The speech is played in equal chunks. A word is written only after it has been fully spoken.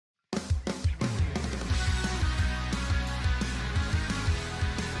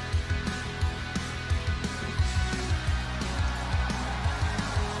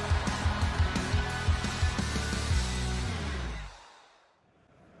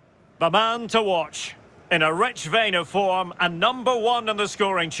The man to watch. In a rich vein of form and #1 in the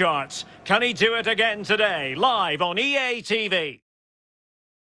scoring charts. Can he do it again today? Live on EA TV.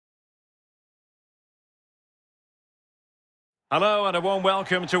 Hello and a warm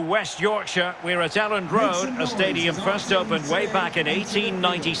welcome to West Yorkshire. We're at Elland Road, a stadium first opened way back in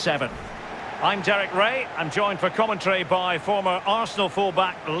 1897. I'm Derek Ray. I'm joined for commentary by former Arsenal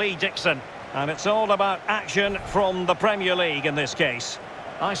fullback Lee Dixon. And it's all about action from the Premier League in this case.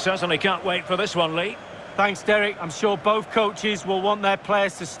 I certainly can't wait for this one, Lee. Thanks, Derek. I'm sure both coaches will want their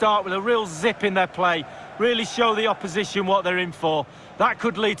players to start with a real zip in their play. Really show the opposition what they're in for. That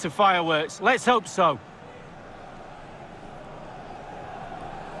could lead to fireworks. Let's hope so.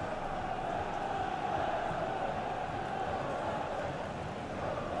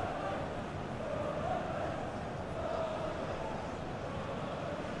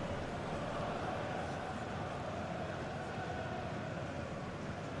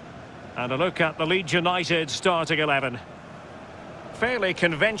 And a look at the Leeds United starting 11. Fairly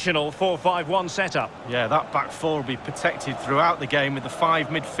conventional 4-5-1 setup. Yeah, that back four will be protected throughout the game with the 5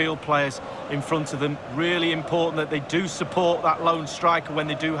 midfield players in front of them. Really important that they do support that lone striker when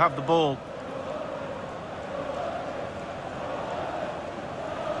they do have the ball.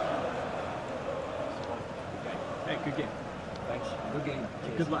 Hey, good game. Thanks. Good game.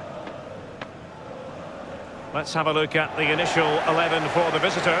 Good luck. Let's have a look at the initial 11 for the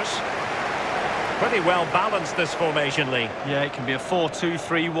visitors. Pretty well balanced, this formation, Lee. Yeah, it can be a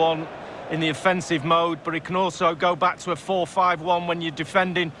 4-2-3-1 in the offensive mode, but it can also go back to a 4-5-1 when you're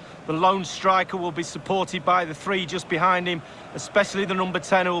defending. The lone striker will be supported by the 3 just behind him, especially the number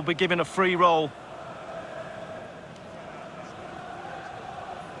 10 who will be given a free roll.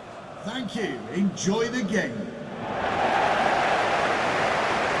 Thank you. Enjoy the game.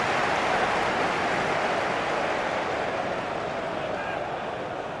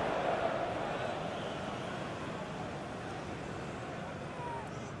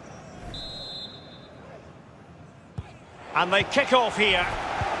 And they kick off here.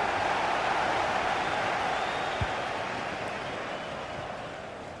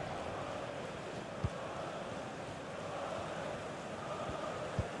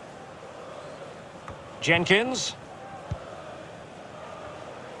 Jenkins.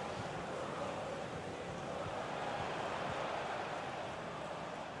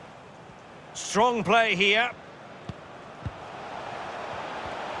 Strong play here.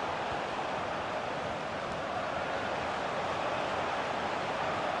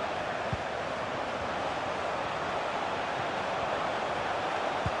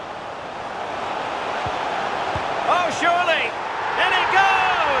 Surely, in it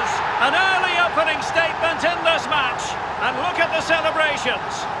goes! An early opening statement in this match. And look at the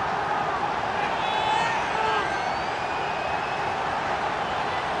celebrations.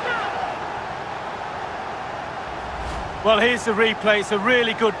 Well, here's the replay. It's a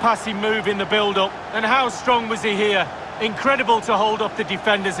really good passing move in the build-up. And how strong was he here? Incredible to hold up the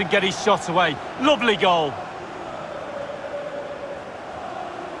defenders and get his shot away. Lovely goal.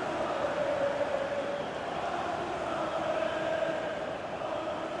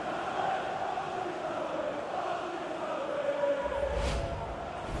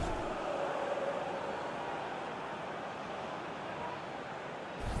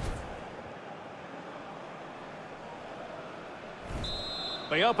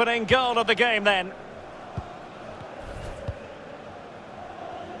 The opening goal of the game then.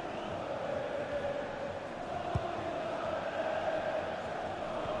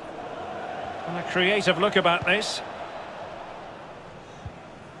 And a creative look about this.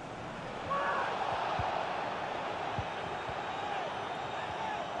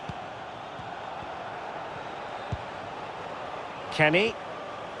 Kenny.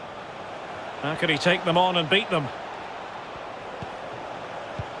 How could he take them on and beat them?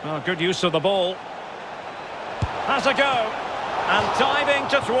 Oh, good use of the ball. Has a go. And diving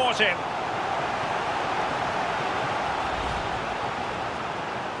to thwart him.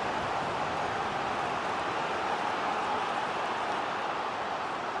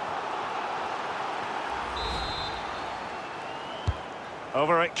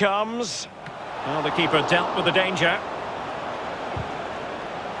 Over it comes. Well, the keeper dealt with the danger.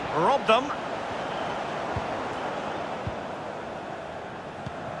 Robbed them.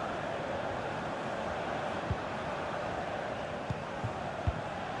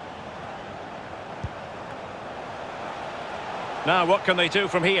 Now, what can they do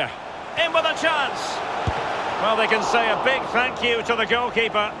from here? In with a chance! Well, they can say a big thank you to the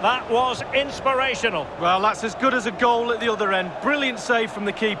goalkeeper. That was inspirational. Well, that's as good as a goal at the other end. Brilliant save from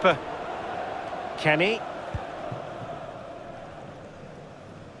the keeper. Kenny.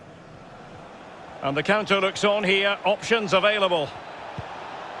 And the counter looks on here, options available.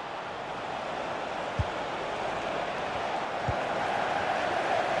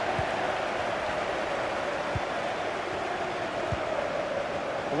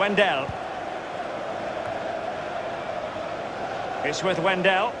 Wendell. It's with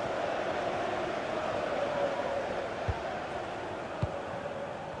Wendell.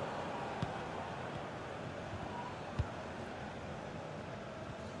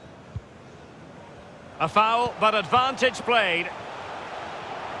 A foul, but advantage played.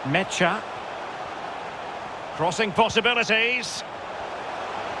 Mecha. Crossing possibilities.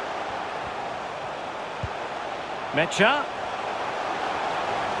 Mecha.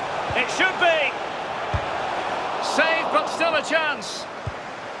 It should be. Save, but still a chance.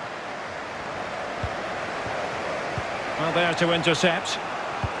 Well, there to intercept.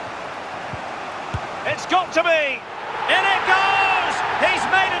 It's got to be. In it goes! He's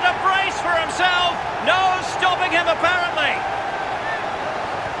made it a brace for himself. No stopping him, apparently.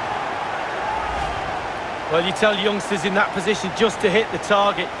 Well, you tell youngsters in that position just to hit the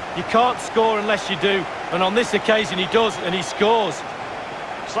target. You can't score unless you do. And on this occasion, he does, and he scores.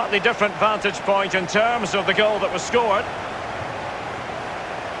 Slightly different vantage point in terms of the goal that was scored.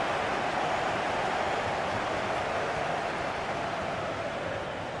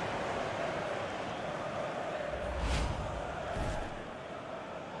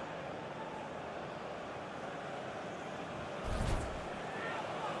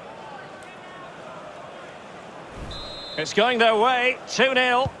 It's going their way,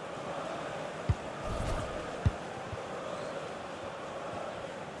 2-0.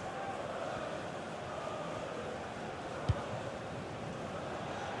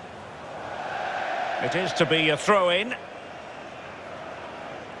 It is to be a throw-in.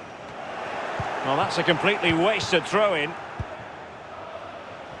 Well, that's a completely wasted throw-in.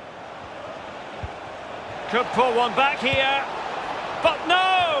 Could pull one back here. But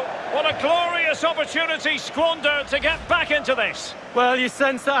no! What a glorious opportunity squandered to get back into this. Well, you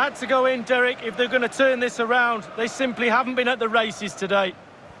sense that had to go in, Derek, if they're going to turn this around. They simply haven't been at the races today.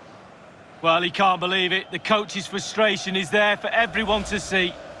 Well, he can't believe it. The coach's frustration is there for everyone to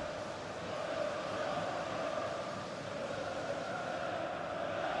see.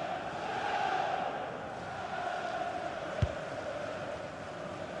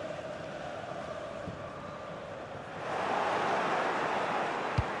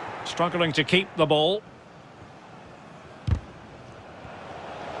 Struggling to keep the ball.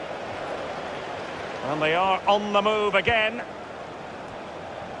 And they are on the move again.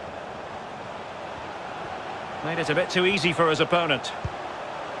 Made it a bit too easy for his opponent.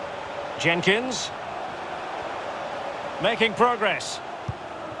 Jenkins. Making progress.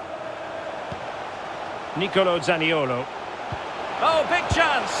 Nicolo Zaniolo. Oh, big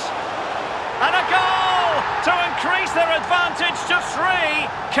chance. And a goal to increase their advantage to 3.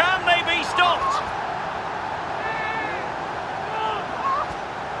 Can they be stopped?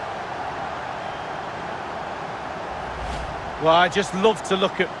 Well, I just love to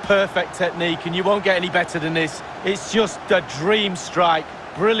look at perfect technique, and you won't get any better than this. It's just a dream strike.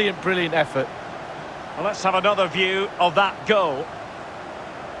 Brilliant, brilliant effort. Well, let's have another view of that goal.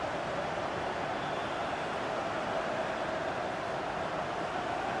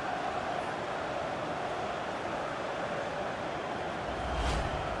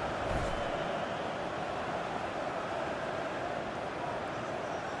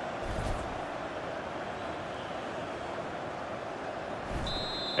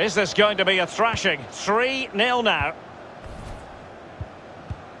 Is this going to be a thrashing? 3-0 now.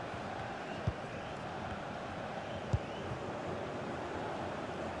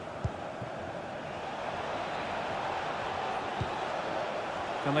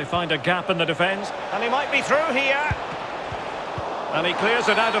 Can they find a gap in the defence? And he might be through here. And he clears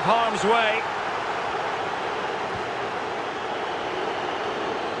it out of harm's way.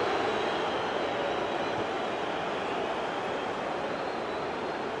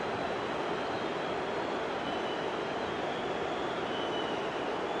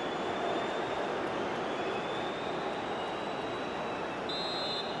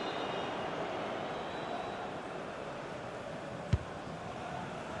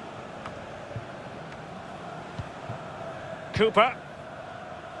 Cooper.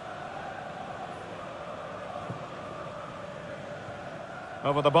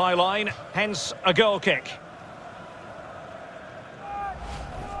 Over the byline, hence a goal kick.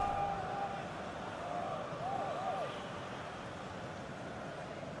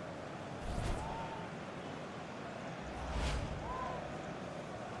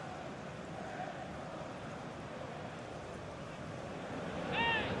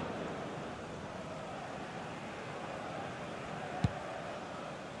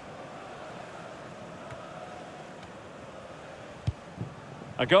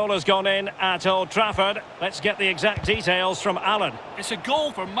 A goal has gone in at Old Trafford. Let's get the exact details from Alan. It's a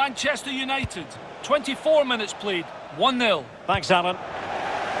goal for Manchester United. 24 minutes played, 1-0. Thanks, Alan.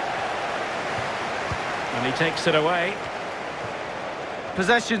 And he takes it away.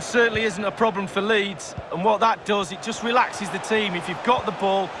 Possession certainly isn't a problem for Leeds, and what that does, it just relaxes the team. If you've got the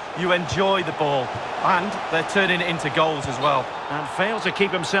ball, you enjoy the ball, and they're turning it into goals as well. And failed to keep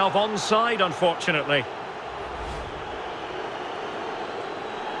himself onside, unfortunately.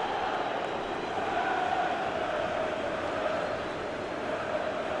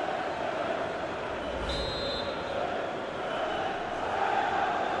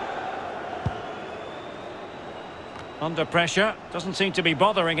 Under pressure, doesn't seem to be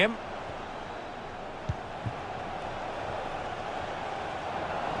bothering him.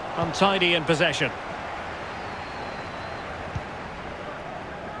 Untidy in possession.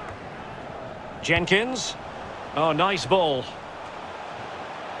 Jenkins. Oh, nice ball.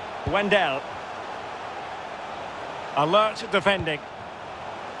 Wendell. Alert defending.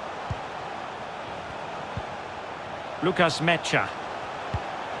 Lucas Mecha.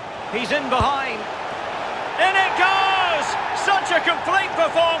 He's in behind. In it goes! Such a complete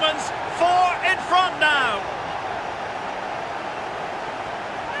performance. 4 in front now.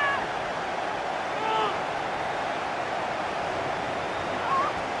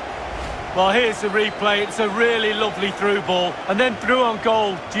 Well, here's the replay. It's a really lovely through ball. And then through on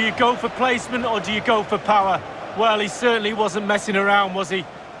goal. Do you go for placement or do you go for power? Well, he certainly wasn't messing around, was he?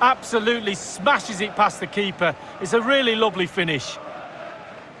 Absolutely smashes it past the keeper. It's a really lovely finish.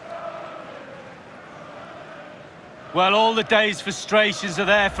 Well, all the day's frustrations are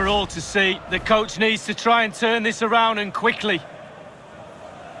there for all to see. The coach needs to try and turn this around, and quickly.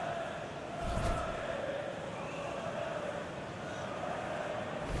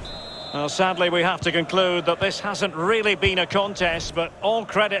 Well, sadly, we have to conclude that this hasn't really been a contest, but all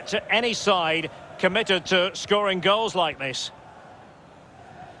credit to any side committed to scoring goals like this.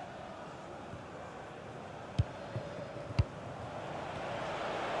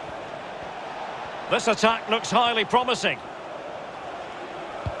 This attack looks highly promising.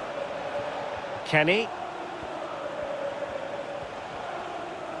 Kenny.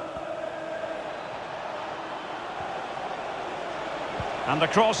 And the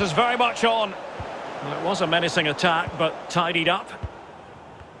cross is very much on. Well, it was a menacing attack, but tidied up.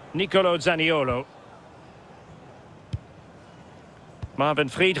 Nicolo Zaniolo. Marvin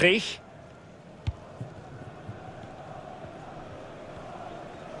Friedrich.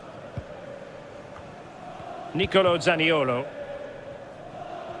 Nicolo Zaniolo.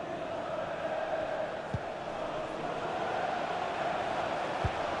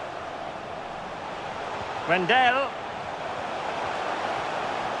 Wendell.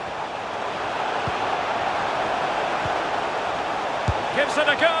 Gives it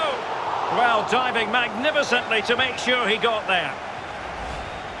a go. Well, diving magnificently to make sure he got there.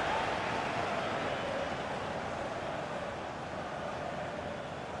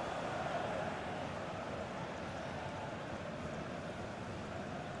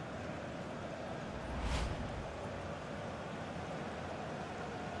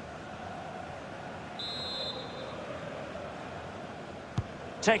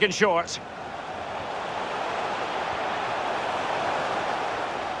 Taken short.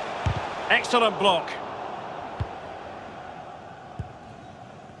 Excellent block.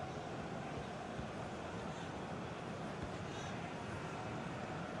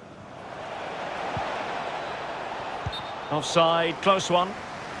 Offside, close one.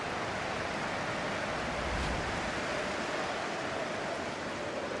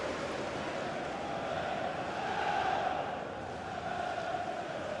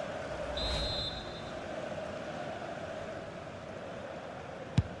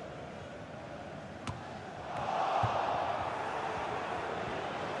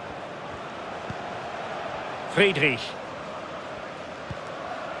 Friedrich.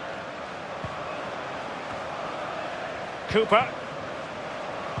 Cooper.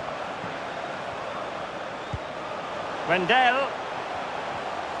 Wendell.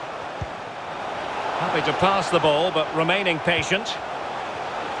 Happy to pass the ball, but remaining patient.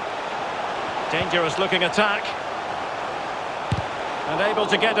 Dangerous looking attack. And able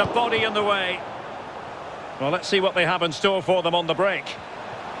to get a body in the way. Well, let's see what they have in store for them on the break.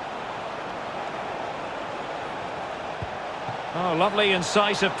 Oh, lovely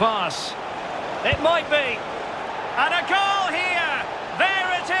incisive pass. It might be. And a goal here!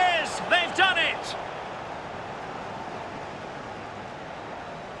 There it is! They've done it!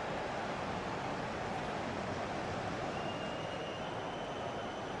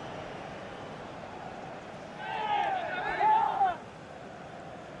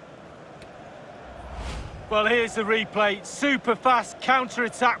 Well, here's the replay. Super fast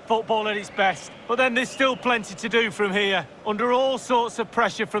counter-attack football at its best. But then there's still plenty to do from here. Under all sorts of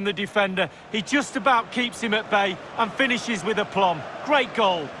pressure from the defender, he just about keeps him at bay and finishes with aplomb. Great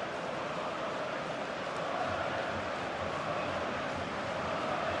goal.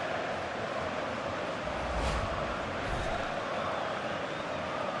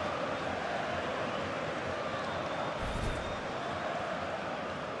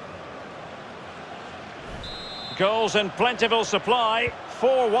 Goals in plentiful supply,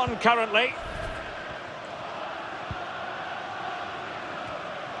 4-1 currently.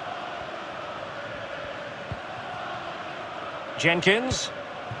 Jenkins.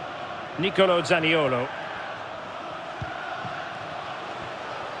 Nicolo Zaniolo.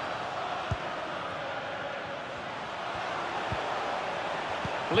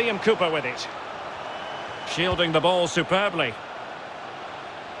 Liam Cooper with it. Shielding the ball superbly.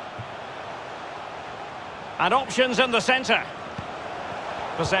 And options in the centre.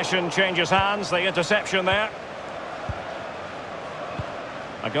 Possession changes hands, the interception there.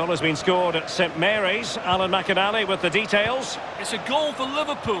 A goal has been scored at St Mary's. Alan McInally with the details. It's a goal for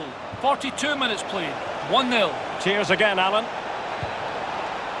Liverpool. 42 minutes played. 1-0. Cheers again, Alan.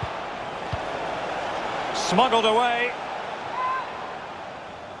 Smuggled away.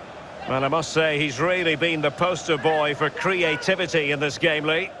 Well, I must say, he's really been the poster boy for creativity in this game,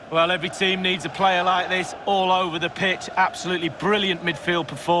 Lee. Well, every team needs a player like this all over the pitch. Absolutely brilliant midfield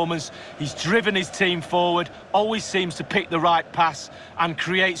performance. He's driven his team forward, always seems to pick the right pass and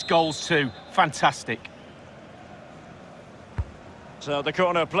creates goals too. Fantastic. So the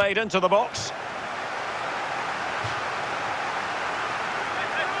corner played into the box.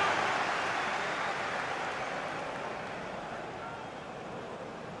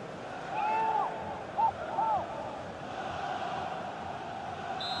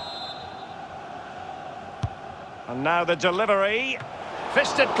 And now the delivery,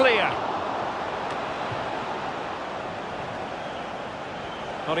 fisted clear.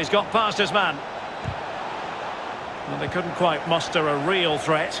 Well, he's got past his man. Well, they couldn't quite muster a real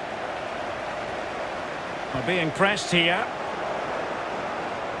threat. They're being pressed here.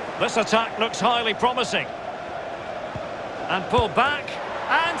 This attack looks highly promising. And pulled back,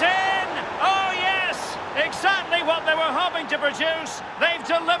 and in! Oh yes! Exactly what they were hoping to produce. They've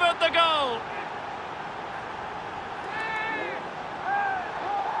delivered the goal.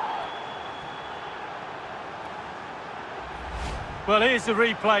 Well, here's the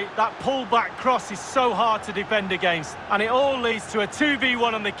replay. That pull-back cross is so hard to defend against. And it all leads to a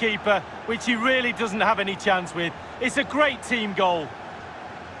 2v1 on the keeper, which he really doesn't have any chance with. It's a great team goal.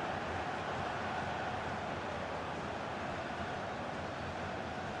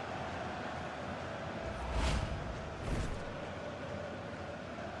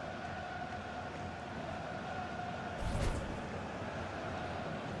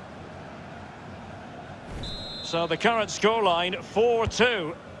 So the current scoreline,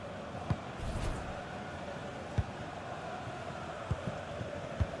 4-2.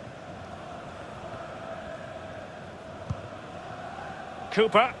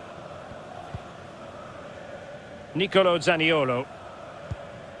 Cooper. Nicolo Zaniolo.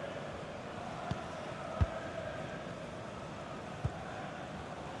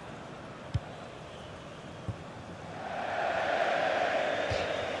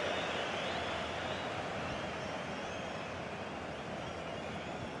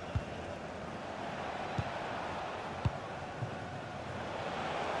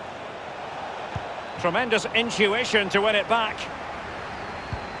 Tremendous intuition to win it back.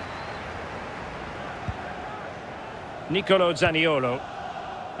 Nicolo Zaniolo.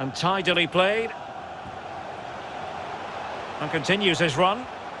 And tidily played. And continues his run.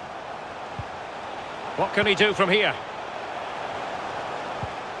 What can he do from here?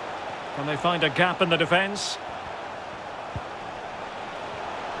 Can they find a gap in the defence?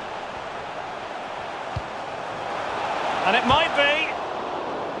 And it might be.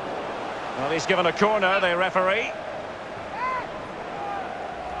 Well, he's given a corner, the referee.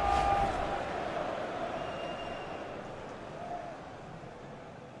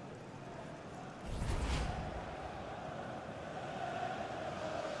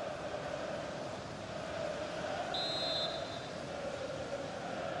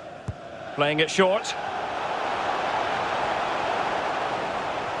 Playing it short.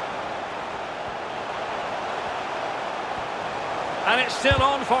 And it's still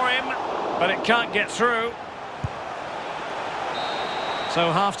on for him. But it can't get through.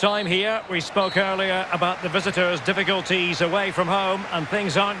 So half-time here. We spoke earlier about the visitors' difficulties away from home, and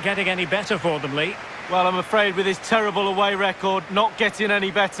things aren't getting any better for them, Lee. Well, I'm afraid with his terrible away record, not getting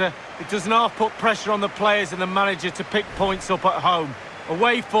any better, it doesn't half put pressure on the players and the manager to pick points up at home.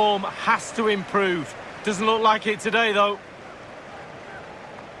 Away form has to improve. Doesn't look like it today, though.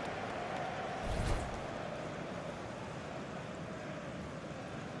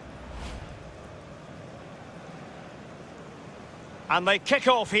 And they kick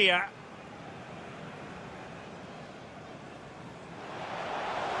off here.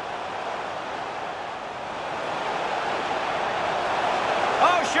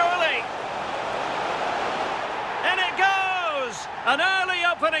 Oh, surely! In it goes! An early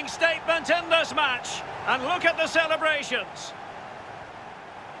opening statement in this match. And look at the celebrations.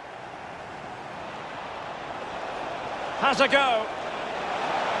 Has a go.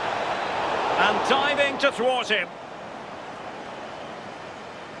 And diving to thwart him.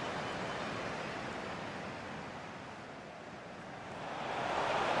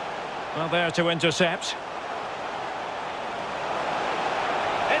 Well, there to intercept.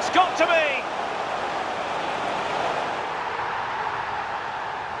 It's got to be!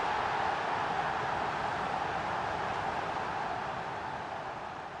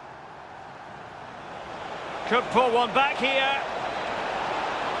 Could pull one back here.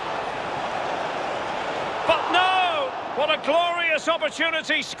 But no! What a glorious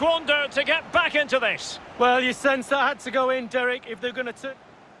opportunity squandered to get back into this. Well, you sense that had to go in, Derek, if they're going to...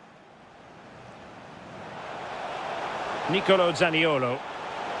 Nicolo Zaniolo.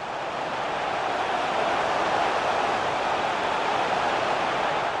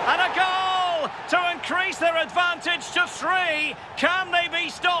 And a goal to increase their advantage to 3. Can they be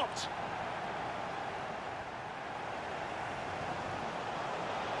stopped?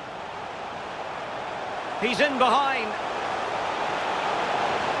 He's in behind.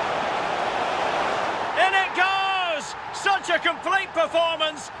 In it goes! Such a complete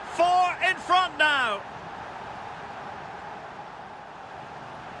performance. 4 in front now.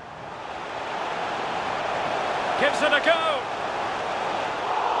 Gives it a go.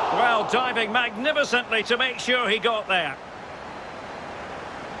 Well, diving magnificently to make sure he got there.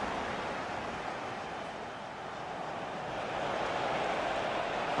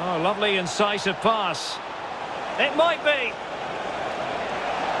 Oh, lovely incisive pass. It might be.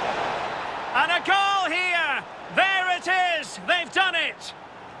 And a goal here. There it is. They've done it.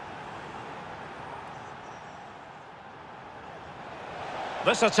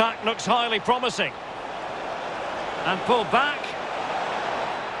 This attack looks highly promising. And pulled back.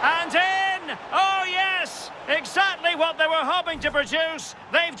 And in! Oh, yes! Exactly what they were hoping to produce.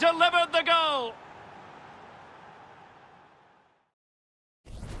 They've delivered the goal.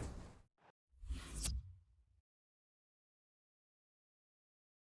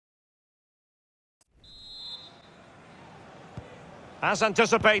 As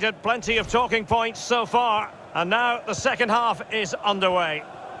anticipated, plenty of talking points so far. And now the second half is underway.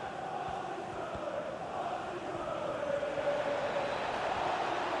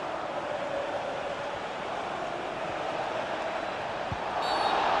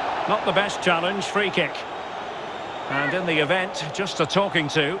 Not the best challenge, free kick. And in the event, just a talking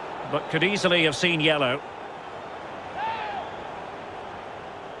to, but could easily have seen yellow.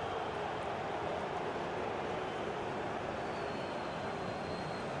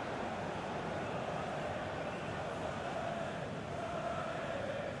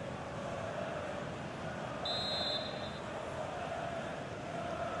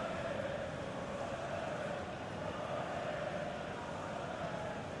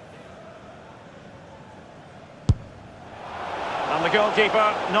 And the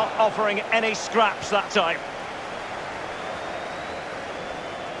goalkeeper not offering any scraps that time.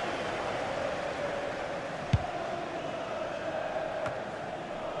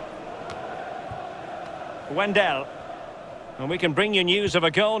 Wendell. And we can bring you news of a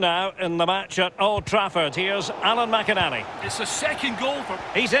goal now in the match at Old Trafford. Here's Alan McInally. It's a second goal for...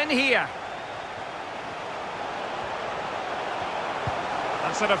 He's in here.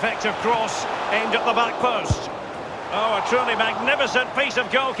 That's an effective cross aimed at the back post. Oh, a truly magnificent piece of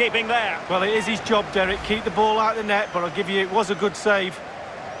goalkeeping there. Well, it is his job, Derek. Keep the ball out of the net, but I'll give you, it was a good save.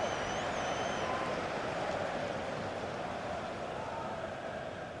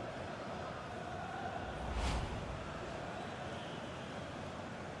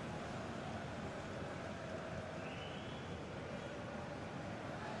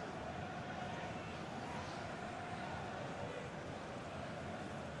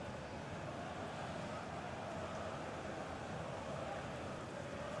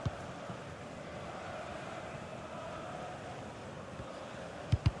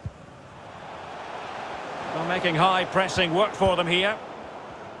 Well, making high pressing work for them here.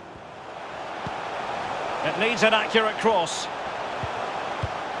 It needs an accurate cross.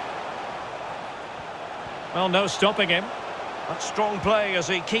 Well, no stopping him. That's strong play as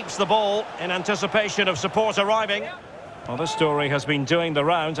he keeps the ball in anticipation of support arriving. Well, this story has been doing the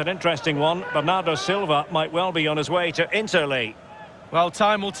rounds, an interesting one. Bernardo Silva might well be on his way to Italy. Well,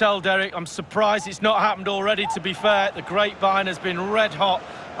 time will tell, Derek. I'm surprised it's not happened already, to be fair. The grapevine has been red hot.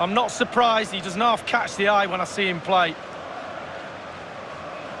 I'm not surprised. He doesn't half catch the eye when I see him play.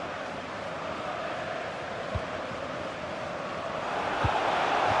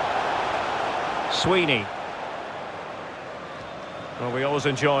 Sweeney. Well, we always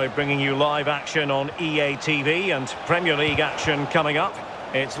enjoy bringing you live action on EA TV and Premier League action coming up.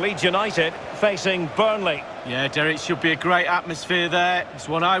 It's Leeds United facing Burnley. Yeah, Derek, should be a great atmosphere there. It's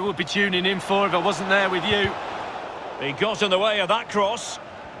one I would be tuning in for if I wasn't there with you. He got in the way of that cross.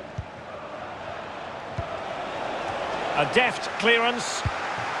 A deft clearance.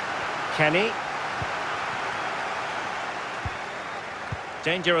 Kenny.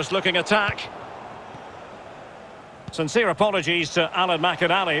 Dangerous looking attack. Sincere apologies to Alan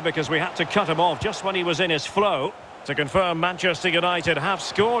McInally because we had to cut him off just when he was in his flow. To confirm, Manchester United have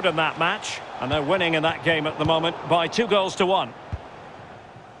scored in that match and they're winning in that game at the moment by 2-1.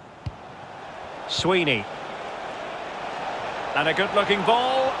 Sweeney. And a good-looking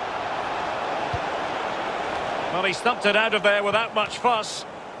ball. Well, he stumped it out of there without much fuss.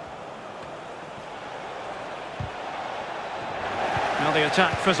 Now the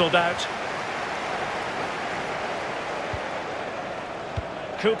attack fizzled out.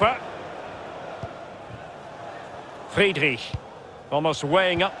 Cooper. Friedrich. Almost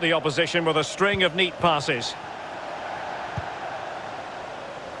weighing up the opposition with a string of neat passes.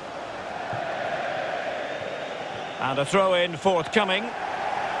 And a throw-in forthcoming.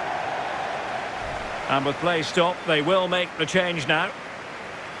 And with play stop, they will make the change now.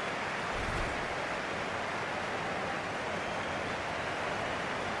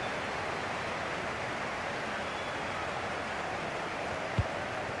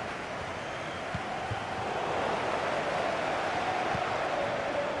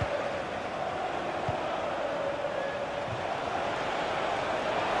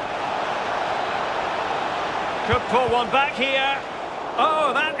 Could pull one back here.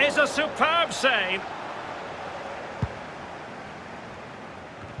 Oh, that is a superb save.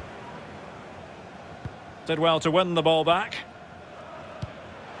 Did well to win the ball back.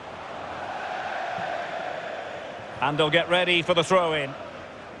 And they'll get ready for the throw-in.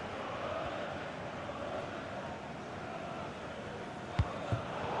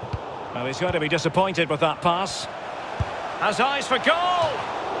 Well, he's going to be disappointed with that pass. Has eyes for goal!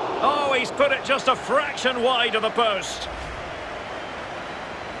 Oh, he's put it just a fraction wide of the post.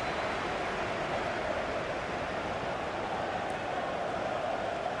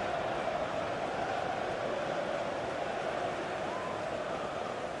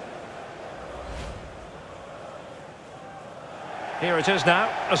 Here it is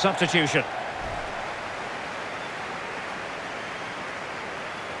now, a substitution.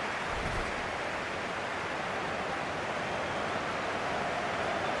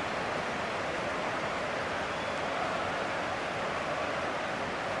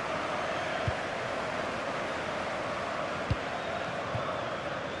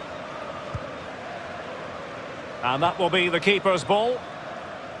 And that will be the keeper's ball.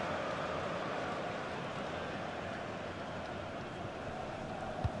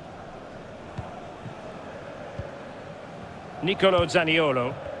 Nicolo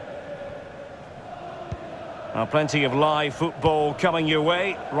Zaniolo. Now, plenty of live football coming your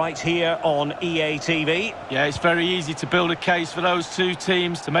way right here on EA TV. Yeah, it's very easy to build a case for those two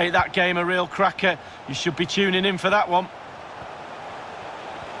teams to make that game a real cracker. You should be tuning in for that one.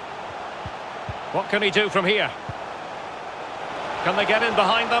 What can he do from here? Can they get in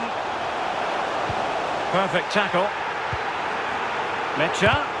behind them? Perfect tackle.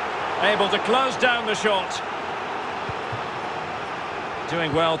 Mecha, able to close down the shot.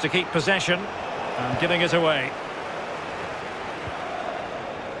 Doing well to keep possession and giving it away.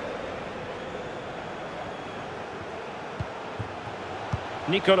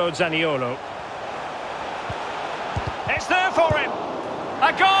 Nicolo Zaniolo. It's there for him.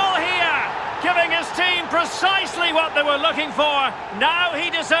 A goal here, giving his team precisely what they were looking for. Now he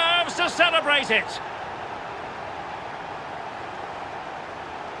deserves to celebrate it.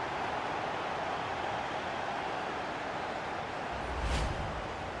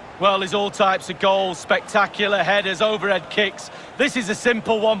 Well, there's all types of goals, spectacular headers, overhead kicks. This is a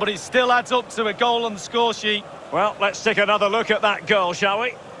simple one, but it still adds up to a goal on the score sheet. Well, let's take another look at that goal, shall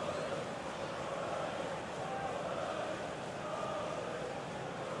we?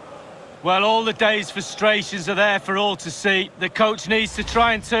 Well, all the day's frustrations are there for all to see. The coach needs to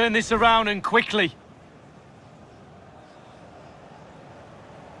try and turn this around, and quickly.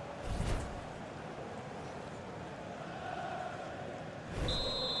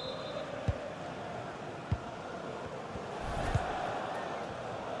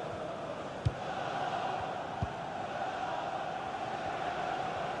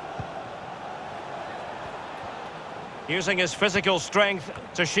 Using his physical strength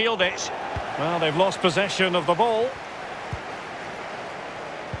to shield it. Well, they've lost possession of the ball.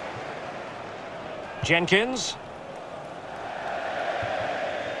 Jenkins.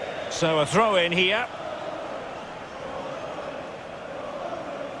 So a throw in here.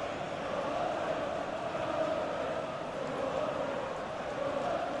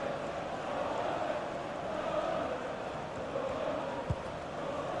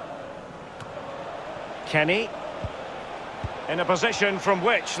 Kenny. In a position from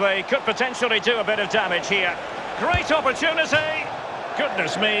which they could potentially do a bit of damage here. Great opportunity!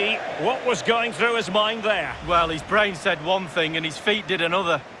 Goodness me, what was going through his mind there? Well, his brain said one thing and his feet did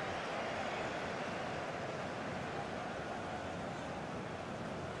another.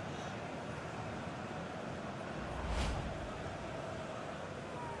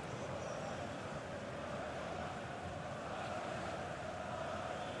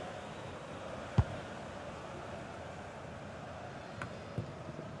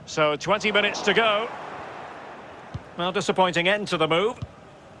 So 20 minutes to go. Well, disappointing end to the move.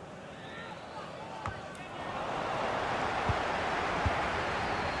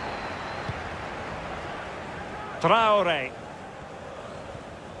 Traore.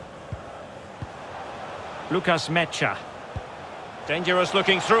 Lucas Mecha. Dangerous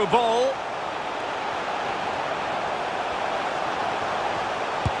looking through ball.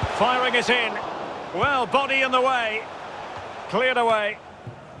 Firing it in. Well, body in the way. Cleared away.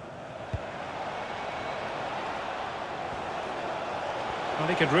 Well,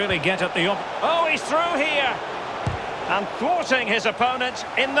 he could really get at the... Oh, he's through here! And thwarting his opponent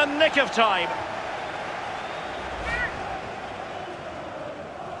in the nick of time.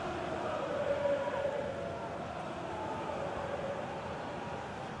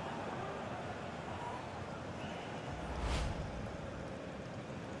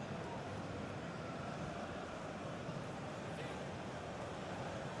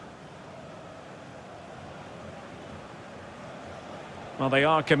 Well, they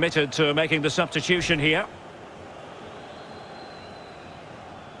are committed to making the substitution here.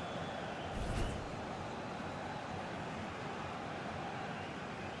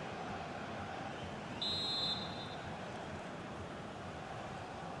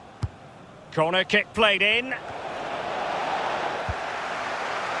 Corner kick played in.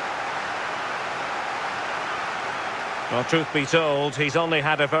 Well, truth be told, he's only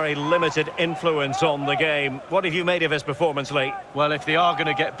had a very limited influence on the game. What have you made of his performance, Lee? Well, if they are going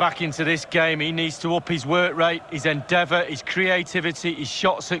to get back into this game, he needs to up his work rate, his endeavour, his creativity, his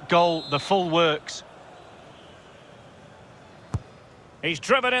shots at goal, the full works. He's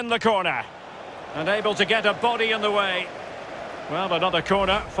driven in the corner and able to get a body in the way. Well, another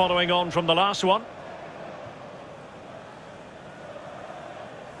corner following on from the last one.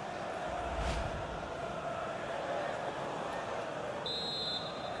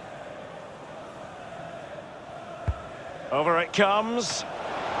 Over it comes.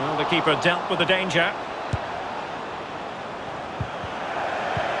 Well, the keeper dealt with the danger.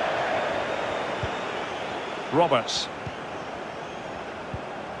 Roberts.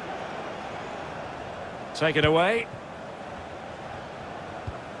 Take it away.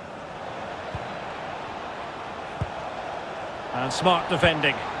 And smart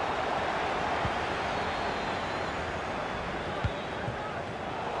defending.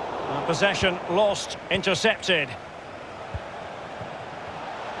 And possession lost, intercepted.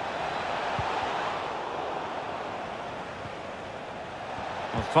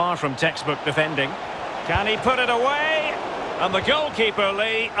 Well, far from textbook defending. Can he put it away? And the goalkeeper,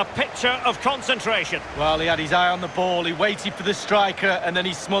 Lee, a picture of concentration. Well, he had his eye on the ball, he waited for the striker, and then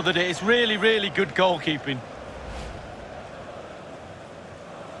he smothered it. It's really, really good goalkeeping.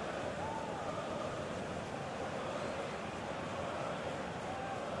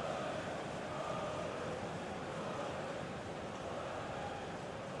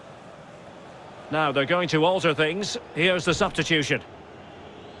 Now they're going to alter things. Here's the substitution.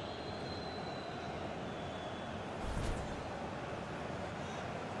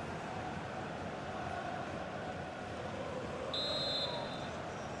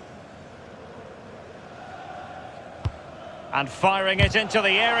 And firing it into the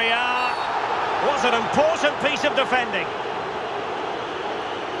area. Was an important piece of defending.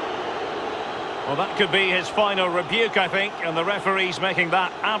 Well, that could be his final rebuke, I think, and the referee's making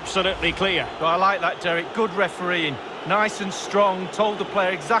that absolutely clear. Well, I like that, Derek. Good refereeing. Nice and strong, told the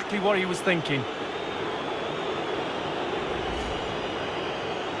player exactly what he was thinking.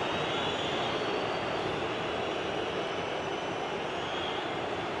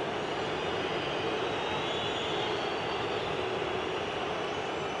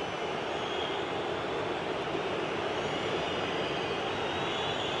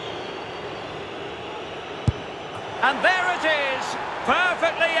 And there it is,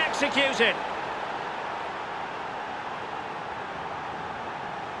 perfectly executed.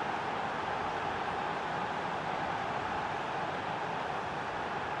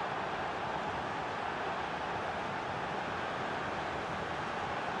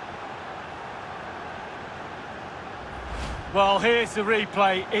 Well, here's the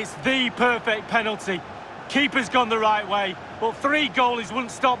replay. It's the perfect penalty. Keeper's gone the right way, but 3 goalies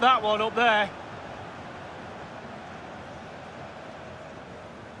wouldn't stop that one up there.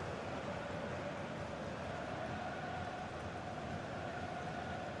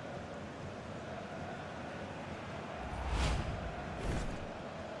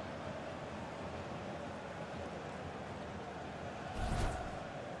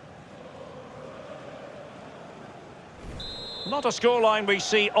 Not a scoreline we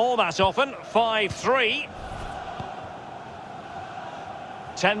see all that often, 5-3.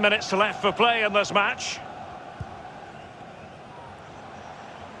 10 minutes left for play in this match.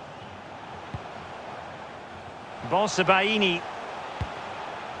 Bonsabaini.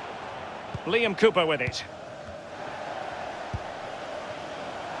 Liam Cooper with it.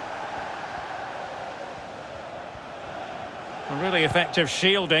 A really effective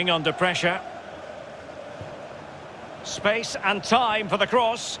shielding under pressure. Space and time for the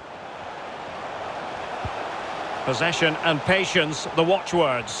cross. Possession and patience, the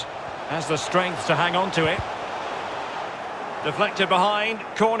watchwords. Has the strength to hang on to it. Deflected behind,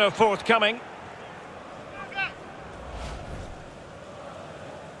 corner forthcoming.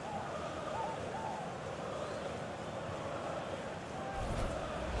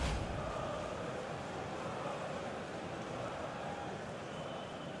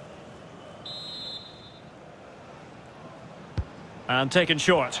 And taken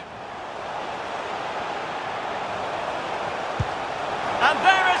short. And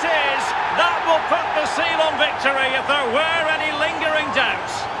there it is! That will put the seal on victory if there were any lingering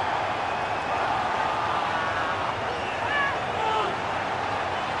doubts.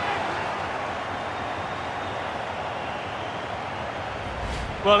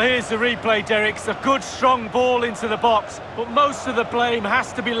 Well, here's the replay, Derek. It's a good, strong ball into the box, but most of the blame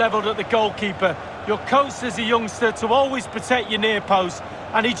has to be levelled at the goalkeeper. You're coached as a youngster to always protect your near post,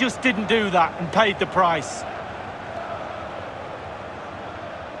 and he just didn't do that and paid the price.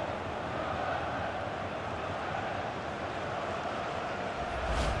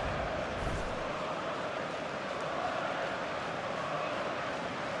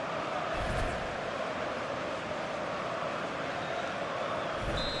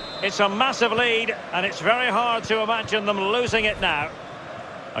 It's a massive lead, and it's very hard to imagine them losing it now.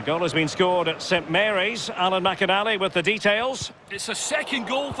 A goal has been scored at St Mary's. Alan McInally with the details. It's a second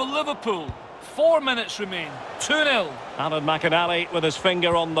goal for Liverpool. 4 minutes remain. 2-0. Alan McInally with his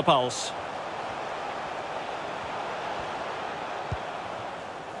finger on the pulse.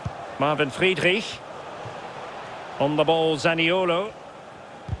 Marvin Friedrich. On the ball, Zaniolo.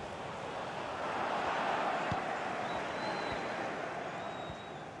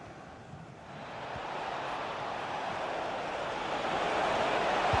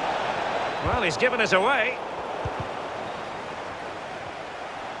 Well, he's given us away.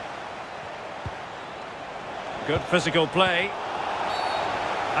 Good physical play.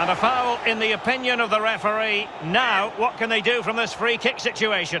 And a foul in the opinion of the referee. Now, what can they do from this free kick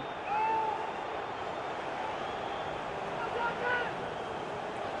situation?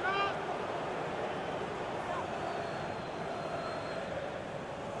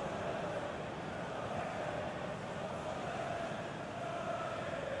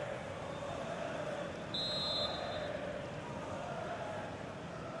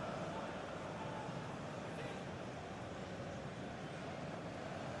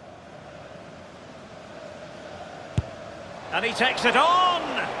 And he takes it on!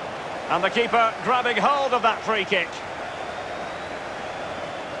 And the keeper grabbing hold of that free kick.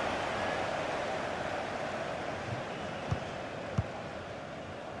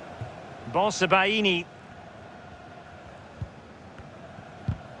 Bonsabaini.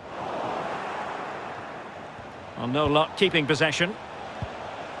 Well, no luck keeping possession.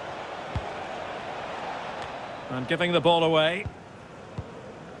 And giving the ball away.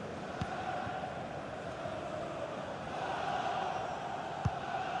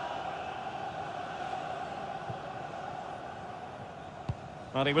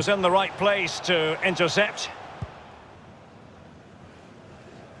 Well, he was in the right place to intercept.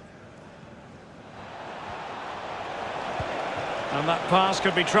 And that pass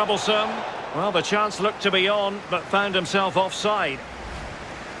could be troublesome. Well, the chance looked to be on, but found himself offside.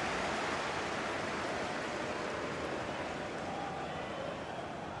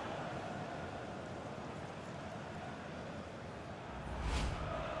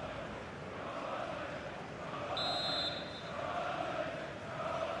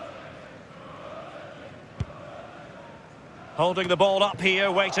 Holding the ball up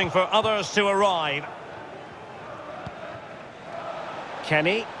here, waiting for others to arrive.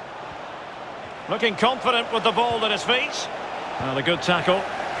 Kenny. Looking confident with the ball at his feet. Well, a good tackle.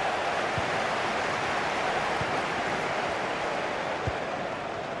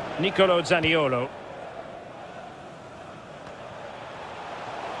 Nicolo Zaniolo.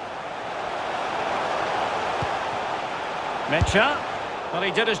 Mecha. Well,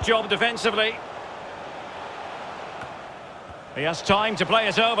 he did his job defensively. He has time to play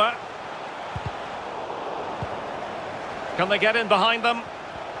it over. Can they get in behind them?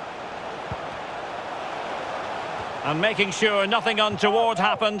 And making sure nothing untoward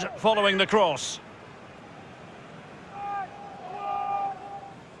happened following the cross.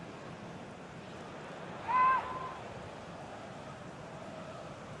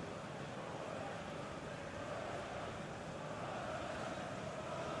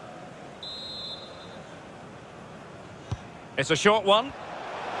 It's a short one.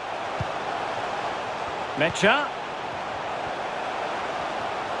 Mecha.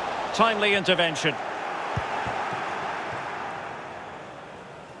 Timely intervention.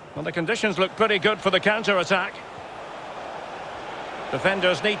 Well, the conditions look pretty good for the counter-attack.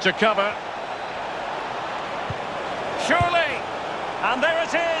 Defenders need to cover. Surely! And there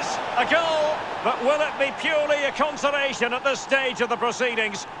it is, a goal. But will it be purely a consolation at this stage of the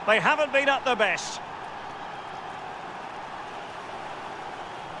proceedings? They haven't been at their best.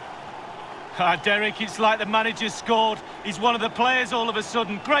 Derek, it's like the manager's scored. He's one of the players all of a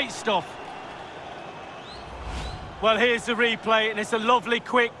sudden. Great stuff. Well, here's the replay, and it's a lovely,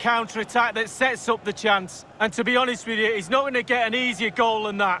 quick counter-attack that sets up the chance. And to be honest with you, he's not going to get an easier goal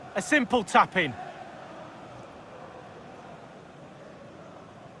than that. A simple tap-in.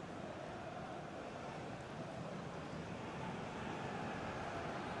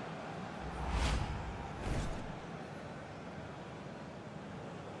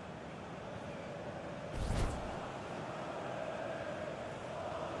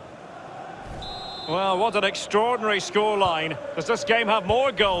 Well, what an extraordinary scoreline. Does this game have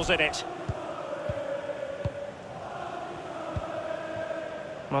more goals in it?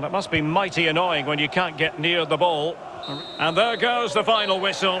 Well, it must be mighty annoying when you can't get near the ball. And there goes the final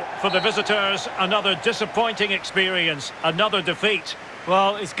whistle. For the visitors, another disappointing experience, another defeat.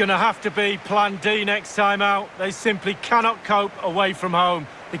 Well, it's going to have to be plan D next time out. They simply cannot cope away from home.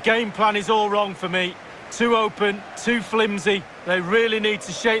 The game plan is all wrong for me. Too open, too flimsy. They really need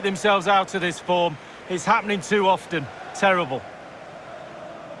to shake themselves out of this form. It's happening too often. Terrible.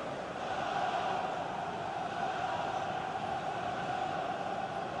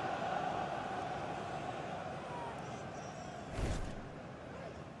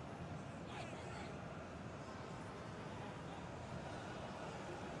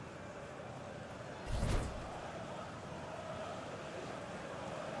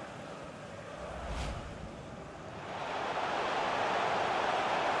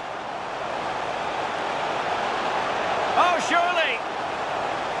 Surely!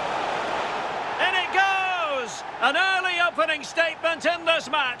 In it goes! An early opening statement in this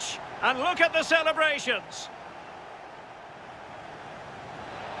match. And look at the celebrations.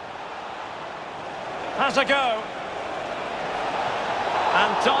 Has a go.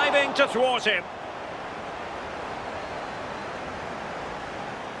 And diving to thwart him.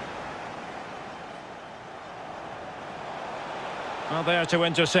 Well, there to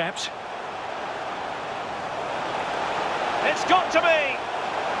intercept. It's got to be!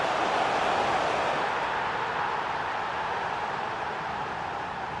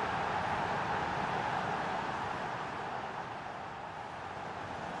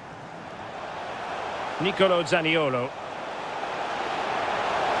 Nicolo Zaniolo.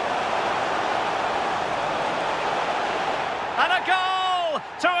 And a goal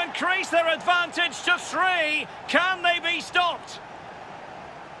to increase their advantage to 3. Can they be stopped?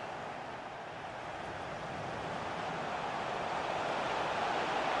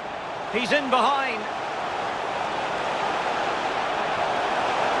 He's in behind.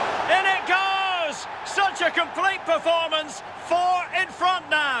 In it goes! Such a complete performance. 4 in front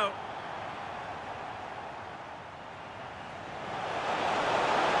now.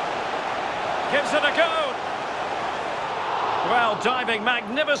 Gives it a go. Well, diving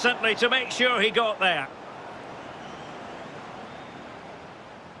magnificently to make sure he got there.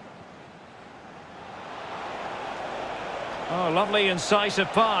 Oh, lovely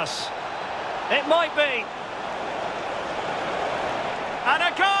incisive pass. It might be. And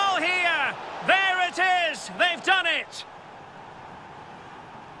a goal here! There it is! They've done it!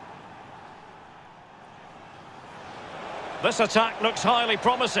 This attack looks highly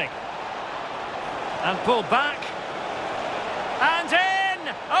promising. And pulled back. And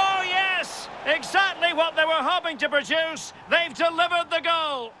in! Oh, yes! Exactly what they were hoping to produce. They've delivered the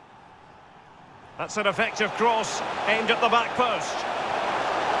goal. That's an effective cross aimed at the back post.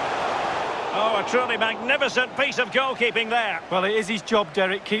 Oh, a truly magnificent piece of goalkeeping there. Well, it is his job,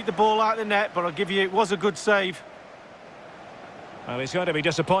 Derek. Keep the ball out of the net, but I'll give you, it was a good save. Well, he's going to be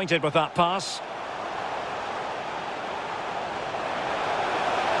disappointed with that pass.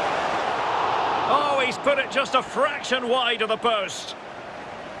 Oh, he's put it just a fraction wide of the post.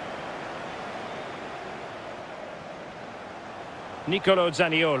 Nicolo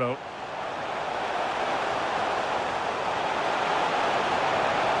Zaniolo.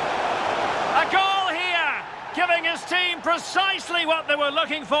 A goal here, giving his team precisely what they were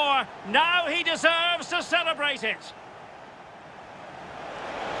looking for. Now he deserves to celebrate it.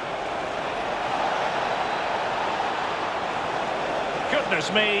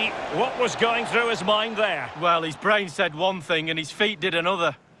 Goodness me, what was going through his mind there? Well, his brain said one thing and his feet did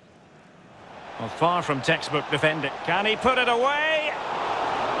another. Well, far from textbook defending. Can he put it away?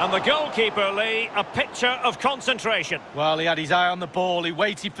 And the goalkeeper, Lee, a picture of concentration. Well, he had his eye on the ball, he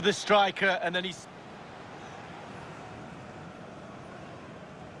waited for the striker, and then he's...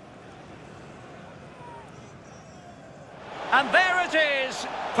 And there it is,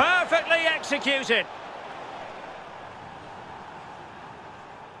 perfectly executed.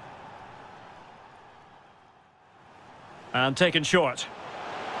 And taken short.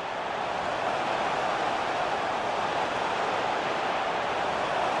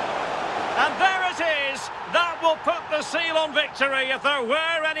 And there it is! That will put the seal on victory if there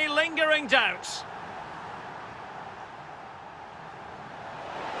were any lingering doubts.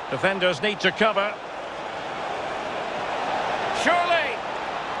 Defenders need to cover. Surely!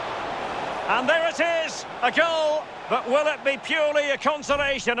 And there it is! A goal! But will it be purely a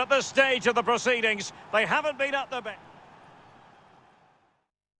consolation at this stage of the proceedings? They haven't been at the best.